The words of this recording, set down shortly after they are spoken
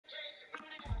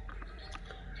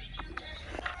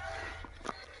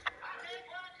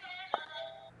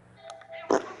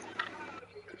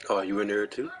Oh, you in there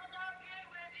too?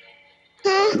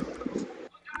 Hmm?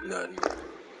 Nothing.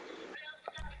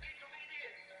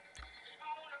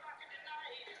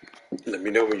 Let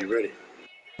me know when you're ready.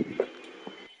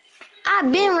 I've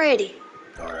been ready.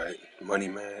 Alright. Money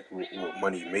Man,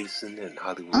 Money Mason, and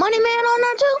Hollywood. Money Man on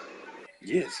there too?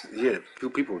 Yes, yeah. 2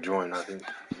 people joined, I think.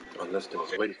 Unless they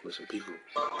was waiting for some people.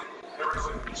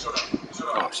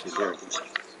 Oh shit, there it is.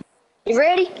 You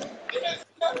ready?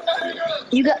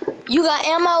 Yeah. You got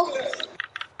ammo?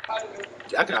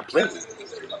 I got plenty.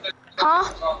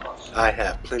 Huh? I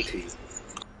have plenty.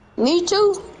 Me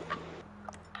too.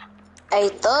 Hey,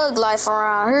 thug life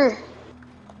around here.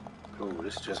 Oh,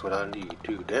 this is just what I need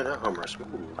too. Damn, that Hummer is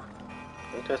smooth.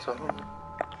 Ain't that a Hummer?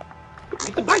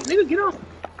 Get the bike, nigga, get off.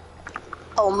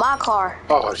 Oh, my car.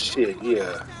 Oh shit,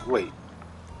 yeah. Wait.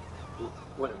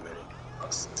 Wait a minute.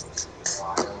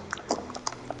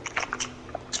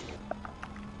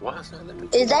 Why is that let me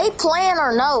Is get they in? playing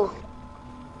or no?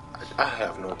 I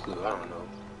have no clue. I don't know.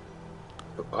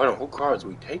 I don't know. Who cars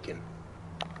we taking?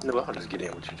 No, I'll just get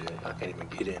in with you, Jay. I can't even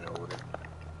get in over there.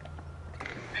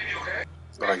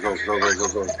 Alright, go.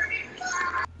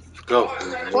 Go.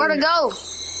 Where to go?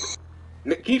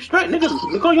 Keep straight, nigga.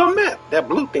 Look on your map. That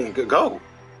blue thing, go.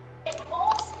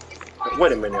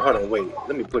 Wait a minute. Hold on, wait.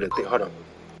 Let me put it there. Hold on.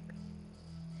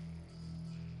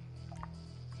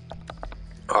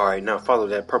 Alright, now follow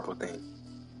that purple thing.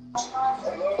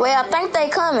 Wait, I think they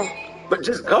coming. But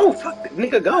just go. Fuck it,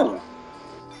 nigga, go.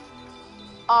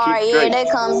 Alright, yeah, they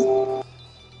coming.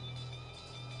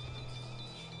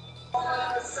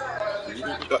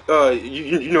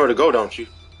 You know where to go, don't you?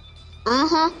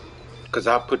 Mm-hmm. Because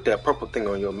I put that purple thing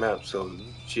on your map, so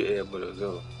you should be able to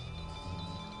go.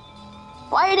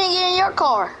 Why you didn't get in your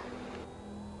car?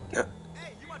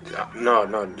 No,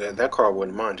 that car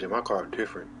wasn't mine, Jim. My car was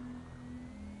different.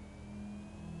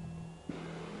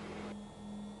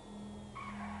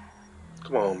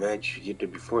 Come on, man. You should get there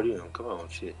before them. Come on,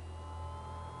 shit.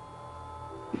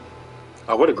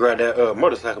 I would have grabbed that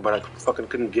motorcycle, but I fucking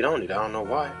couldn't get on it. I don't know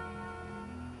why.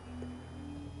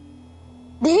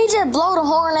 Did he just blow the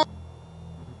horn?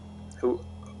 Who?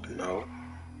 No.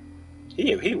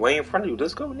 He way in front of you.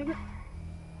 Let's go, nigga.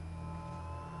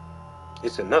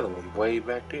 It's another one way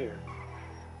back there.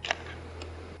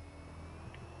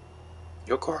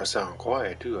 Your car sound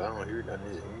quiet too. I don't hear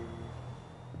nothing.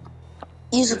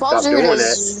 You supposed to hear doing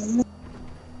this? That.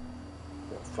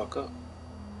 Don't fuck up.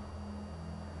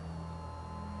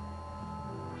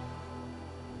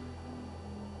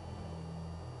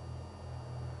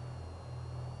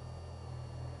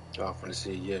 Oh, I'm finna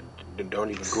say, yeah,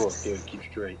 don't even go up there. Keep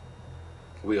straight.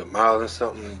 We a mile and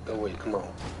something. Oh wait, come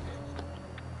on.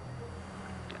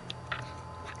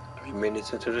 3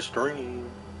 minutes into the stream.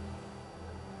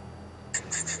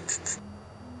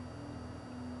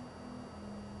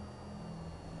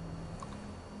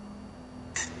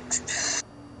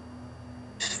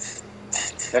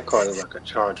 That car is like a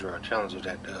Charger or a Challenger,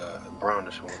 that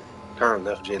brownish one. Turn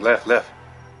left, Jay. Left.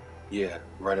 Yeah,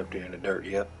 right up there in the dirt,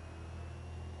 yep.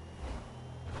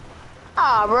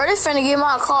 Ah, bro, they finna get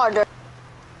my car dirty.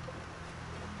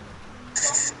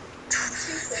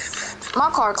 My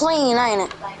car clean, ain't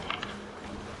it?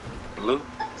 Blue?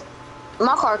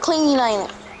 My car clean, ain't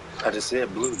it? I just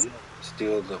said blue, yeah.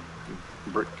 Still the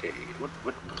brickade. What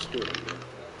still there?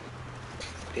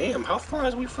 Damn, how far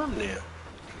is we from there?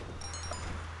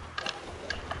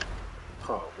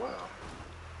 Oh, wow.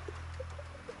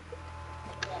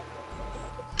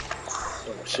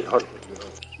 Oh, shit, hold on. Oh,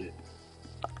 shit.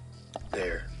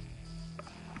 There.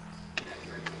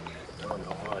 I don't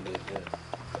know how I did that.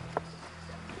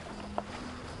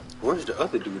 Where's the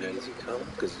other dude at? Is he coming?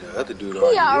 Because the other dude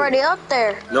already up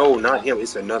there. No, not him.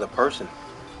 It's another person.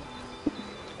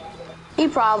 He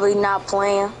probably not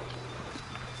playing.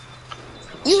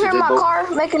 You hear my car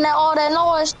making all that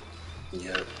noise?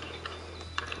 Yeah.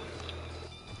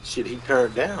 Shit, he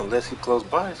turned down unless he close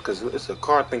by us, because it's a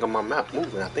car thing on my map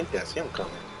moving. I think that's him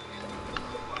coming.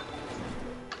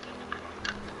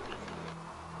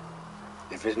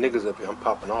 If it's niggas up here, I'm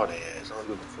popping all their ass. I don't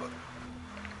give a fuck.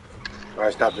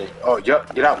 Alright, stop it. Oh,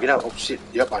 yup, get out. Oh, shit.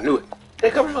 Yup, I knew it.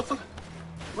 Take cover, motherfucker.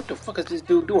 What the fuck is this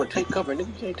dude doing? Take cover, nigga.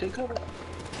 You can't take cover.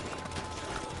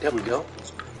 There we go.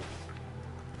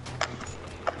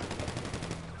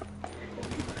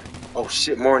 Oh,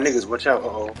 shit, more niggas. Watch out.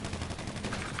 Uh-oh.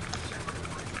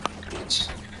 Bitch.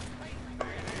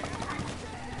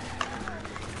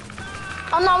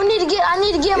 Oh, no, I need to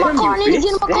get in my car. I need to get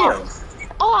in my car.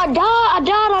 Oh, I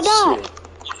died.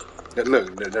 Shit.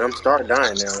 Look, I'm starting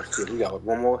dying now. Shit, we got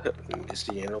one more hit. It's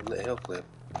the end of the health clip.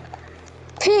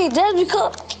 Pig, that's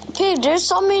because, Pig, there's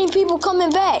so many people coming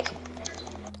back.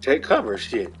 Take cover,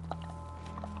 shit.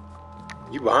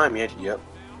 You behind me, ain't you? Yep.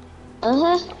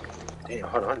 Mm-hmm. Damn,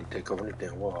 hold on. I need to take over this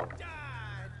damn wall.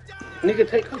 Nigga,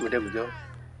 take cover. There we go.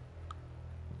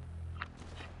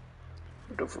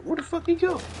 Where the fuck he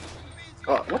go?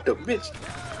 Oh, what the bitch?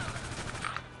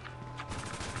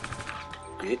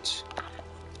 Bitch.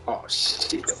 Oh,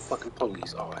 shit. The fucking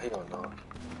police. Oh, hell no.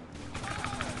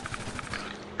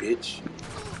 Bitch.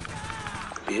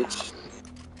 Bitch.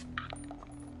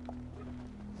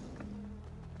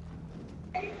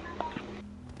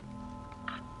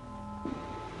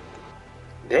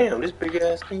 Damn, this big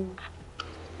ass thing.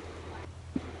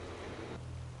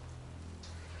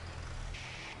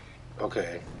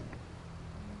 Okay.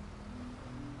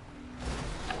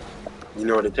 You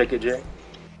know where to take it, Jay?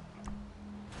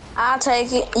 I'll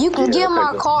take it. You can Yeah, get okay,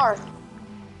 my go. car.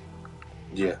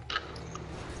 Yeah.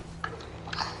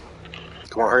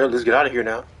 Come on, hurry up. Let's get out of here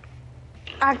now.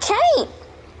 I can't.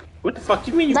 What the fuck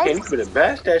you mean you They... can't? You better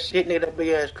bash that shit, nigga, that big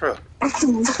ass truck.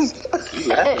 You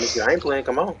laughing at you. I ain't playing.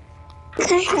 Come on.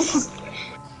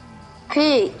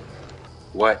 Pete.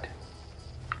 What?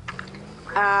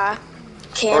 I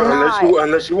Or cannot.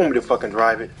 unless you want me to fucking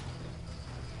drive it.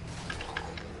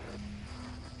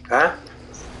 Huh?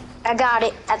 I got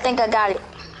it. I think I got it.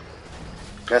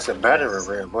 That's a battering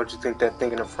ram. What you think that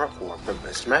thing in the front for?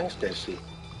 Smash that shit.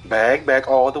 Bag back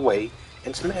all the way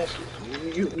and smash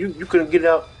it. You couldn't get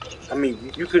out. I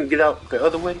mean, you couldn't get out the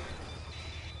other way.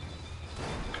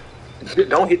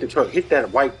 Don't hit the truck. Hit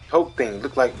that white tote thing.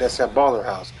 Look like that's that baller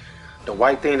house. The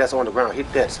white thing that's on the ground.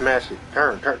 Hit that. Smash it.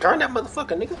 Turn that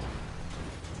motherfucker, nigga.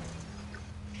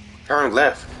 Turn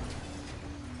left.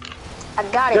 I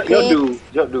got it, Pete.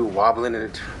 Your dude wobbling in the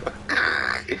truck.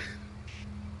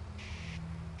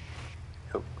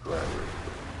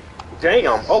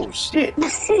 Damn. Oh shit. Damn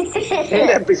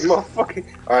that big motherfucker.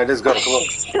 All right, let's go. Come on.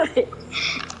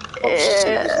 Oh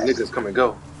shit. These niggas come and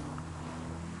go.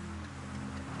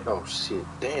 Oh shit.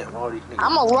 Damn. All these niggas.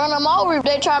 I'm gonna run them over if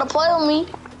they try to play with me.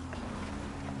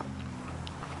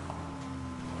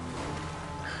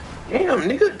 Damn,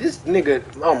 nigga, this nigga,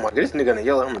 oh my god, this nigga in the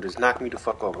yellow helmet just knocked me the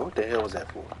fuck over. What the hell was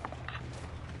that for?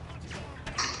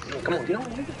 Come on, get on,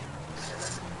 nigga.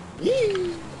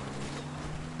 Yee.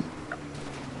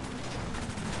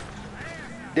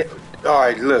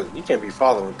 Alright, look, you can't be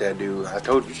following that dude. I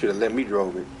told you should have let me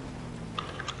drove it.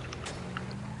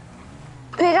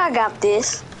 Pig, I got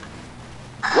this.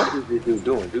 What is this dude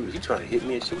doing? Dude, he trying to hit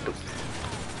me and shoot the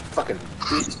fucking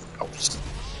bitch. Oh shit.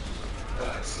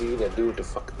 See that dude with the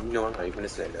fucking, you know, I'm not even gonna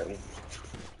say nothing.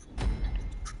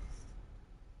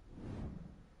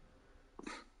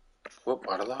 Well,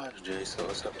 out of lives, Jay, so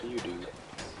it's up to you, dude.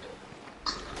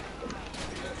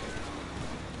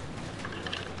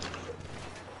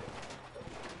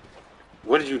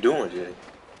 What are you doing, Jay?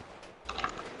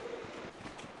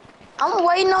 I'm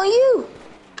waiting on you.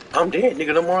 I'm dead,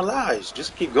 nigga, no more lies.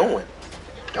 Just keep going.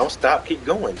 Don't stop, keep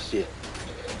going, shit.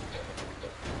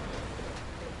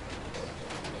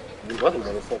 You other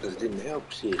motherfuckers didn't help,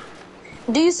 shit.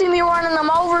 Do you see me running them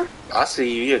over? I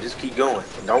see you, yeah, just keep going.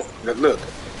 Don't, look,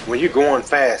 when you're going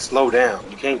fast, slow down.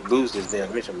 You can't lose this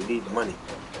damn mission, we need the money.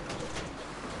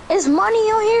 Is money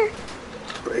on here?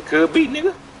 It could be,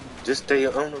 nigga. Just stay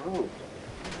on the road.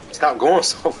 Stop going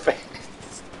so fast.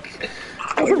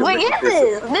 Look at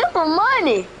this. This for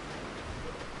money.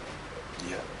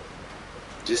 Yeah.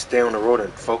 Just stay on the road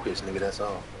and focus, nigga, that's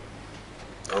all.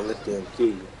 Don't let them kill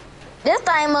you. This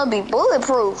thing must be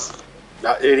bulletproof.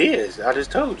 It is. I just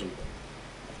told you.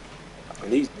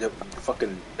 And these the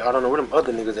fucking, I don't know where them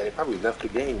other niggas at. They probably left the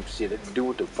game. Shit, they do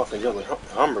with the fucking yellow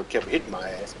Hummer kept hitting my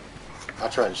ass. I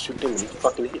tried to shoot them and he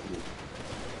fucking hit me.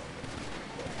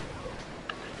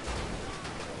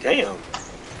 Damn.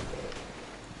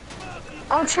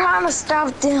 I'm trying to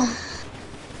stop them.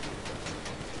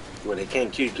 Well, they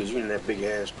can't kill you because you're in that big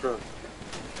ass truck.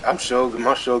 I'm sure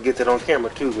my show get that on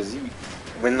camera too, because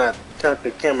when I turned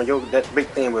the camera, that big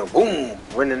thing went boom,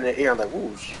 went in the air. I'm like,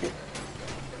 whoa, shit.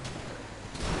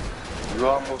 You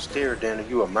almost there, Danny.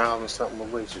 You a mile and something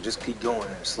away, so just keep going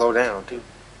and slow down too.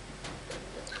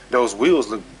 Those wheels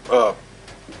look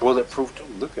bulletproof too.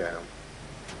 Look at them.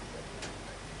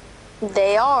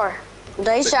 They are.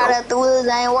 They shot at the wheels,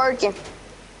 they ain't working.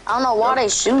 I don't know why they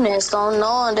shooting at something,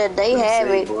 knowing that they have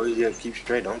it. Boys, yeah, keep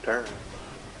straight, don't turn.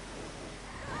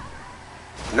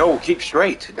 No, keep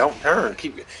straight, don't turn.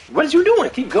 What are you doing?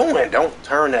 Keep going. Don't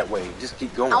turn that way. Just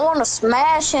keep going. I want to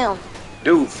smash him.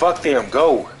 Dude, fuck them.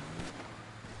 Go.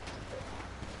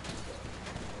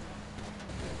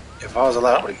 If I was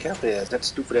alive, I would have killed his ass. That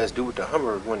stupid ass dude with the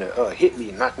Hummer when it hit me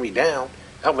and knocked me down,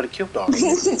 I would have killed all of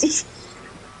them.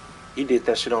 He did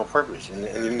that shit on purpose.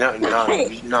 And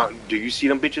now, do you see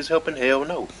them bitches helping? Hell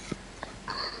no.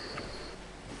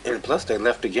 And plus, they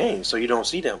left the game, so you don't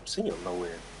see them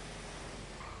nowhere.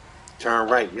 Turn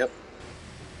right, yep.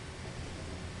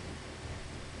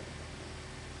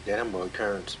 Yeah, that boy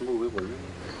turned smooth.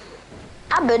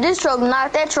 I bet this truck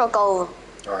knocked that truck over.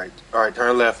 All right,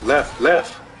 turn left.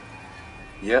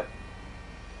 Yep.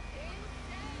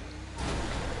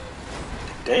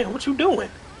 Damn, what you doing?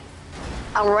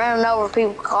 I'm running over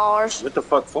people's cars. What the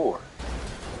fuck for?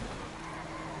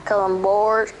 Cause I'm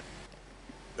bored.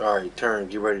 All right, turn.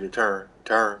 Get ready to turn.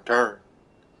 Turn.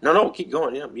 No, keep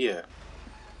going. Yep, yeah.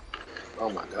 Oh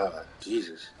my God,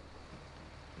 Jesus.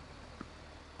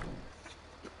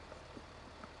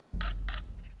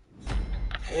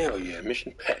 Hell yeah,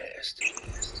 mission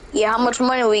passed. Yeah, how much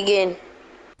money we getting?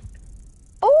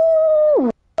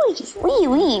 Ooh,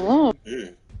 wee.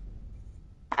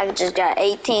 I just got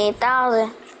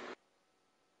 18,000.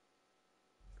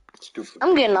 Stupid.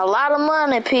 I'm getting a lot of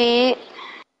money, pig.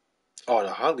 Oh,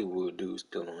 the Hollywood dude's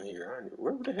still on here.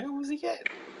 Where the hell was he at?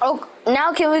 Oh,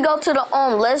 now can we go to the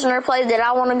Lesnar place that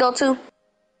I want to go to?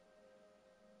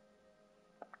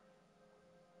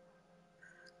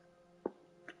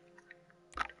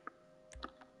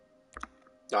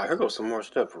 Alright, here goes some more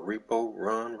stuff for Repo,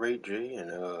 Run, Ray J,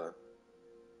 and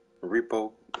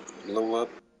Repo, Blow Up.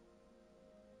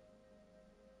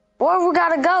 Where we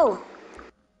gotta go?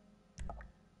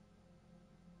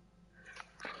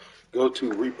 Go to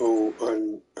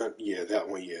Repo, yeah, that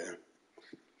one, yeah.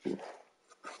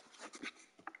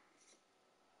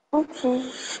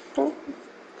 Okay.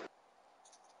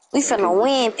 We finna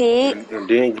win, pig. And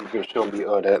then you can show me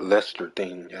that Lester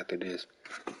thing after this.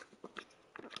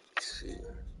 Let's see.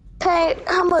 Hey,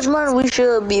 how much money we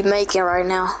should be making right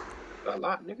now? A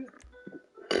lot, nigga.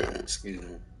 Excuse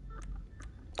me.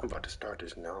 I'm about to start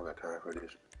this now. I got time for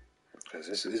this. Because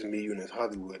this is me and this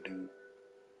Hollywood dude.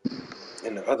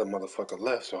 And the other motherfucker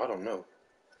left, so I don't know.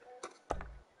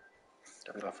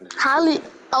 I'm not finna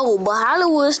but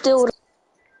Hollywood still.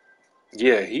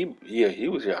 Yeah, he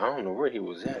was here. I don't know where he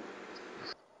was at.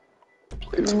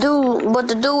 The dude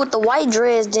with the white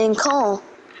dress didn't come.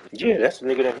 Yeah, that's the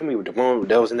nigga that hit me with the one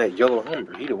that was in that yellow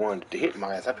Hummer. He the one that hit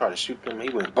my ass. I tried to shoot him. He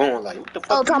went boom like, what the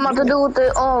fuck? Oh, talking about the dude with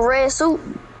the red suit?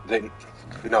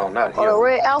 No, not him. Or the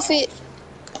red outfit?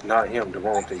 Not him. The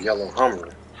one with the yellow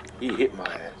Hummer. He hit my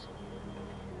ass.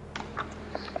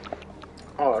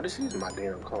 Oh, this is my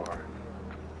damn car.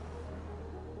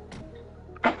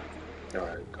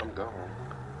 Alright, I'm gone.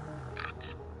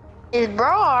 Is bro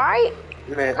alright?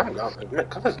 Man, I'm gone. Man,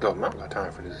 let's go, man. I don't got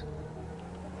time for this.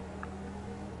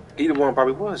 Either one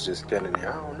probably was just standing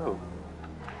there. I don't know.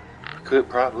 Could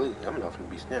probably. I'm not gonna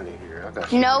be standing here. I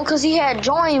got. No, because he had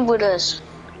joined with us.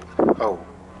 Oh.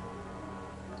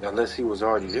 Unless he was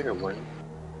already there, wasn't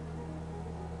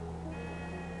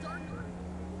he?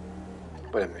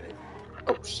 Wait a minute.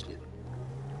 Oh, shit.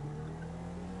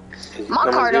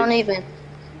 My car don't even.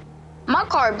 My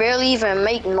car barely even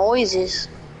make noises.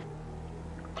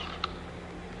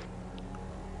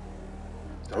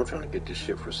 I'm trying to get this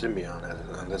shit for Simeon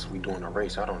unless we doing a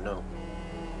race. I don't know.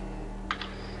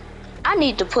 I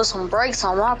need to put some brakes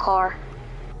on my car.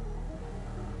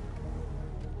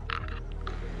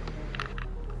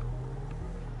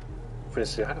 Finna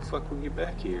say, how the fuck we get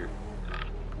back here?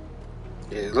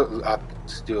 Yeah, look, I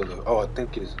still look. Oh, I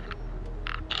think it's.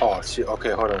 Oh shit.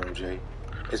 Okay, hold on, Jay.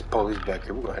 It's police back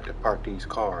here. We're gonna have to park these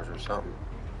cars or something.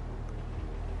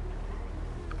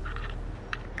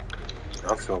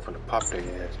 I'm feeling finna pop their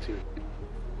ass too.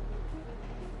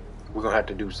 We're gonna have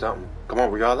to do something. Come on,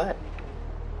 where y'all at?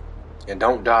 And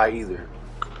don't die either.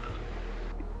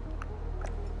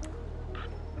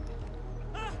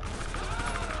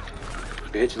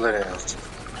 Bitch, lay down.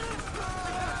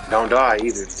 Don't die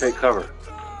either. Take cover.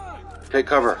 Take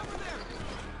cover.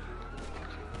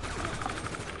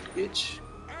 Bitch.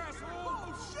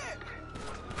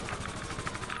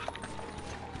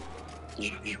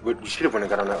 You should have went and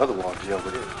got on the other wall, Jill, over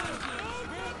there.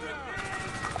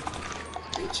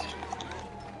 Bitch.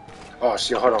 Oh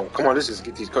shit, hold on. Come on, let's just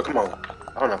get these cars. Come on.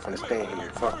 I'm not finna stand here.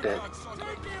 Fuck that.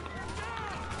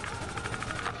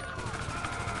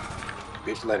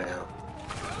 Bitch, lay down.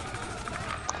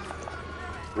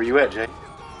 Where you at, Jay?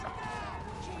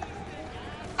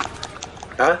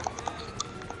 Huh?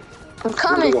 I'm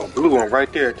coming. Blue one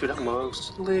right there, too. That mug's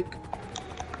slick.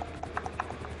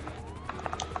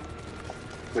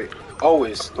 Wait. Oh,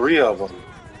 it's 3 of them.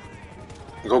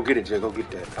 Go get it, Jay. Go get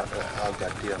that. I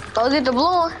got the other. Go get the blue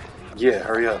one. Yeah,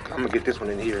 hurry up. I'm gonna get this one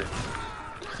in here.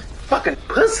 Fucking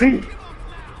pussy!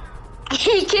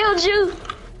 He killed you.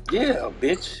 Yeah,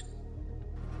 bitch.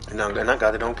 And I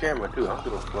got it on camera, too. I don't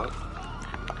give a fuck.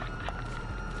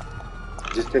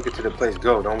 Just take it to the place.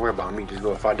 Go. Don't worry about me. Just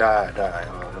go. If I die, I die.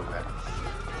 No matter.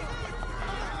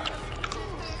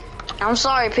 I'm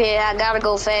sorry, Pig. I gotta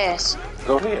go fast.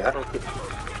 Go ahead. I don't care.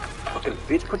 Fucking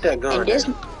bitch, put that gun And this.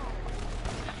 down.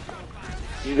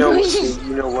 You know what?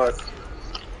 You know what?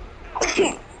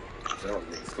 I don't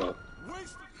give a fuck.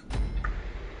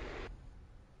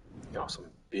 Y'all some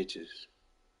bitches.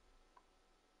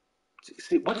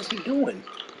 See, what is he doing?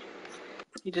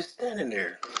 He just standing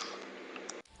there.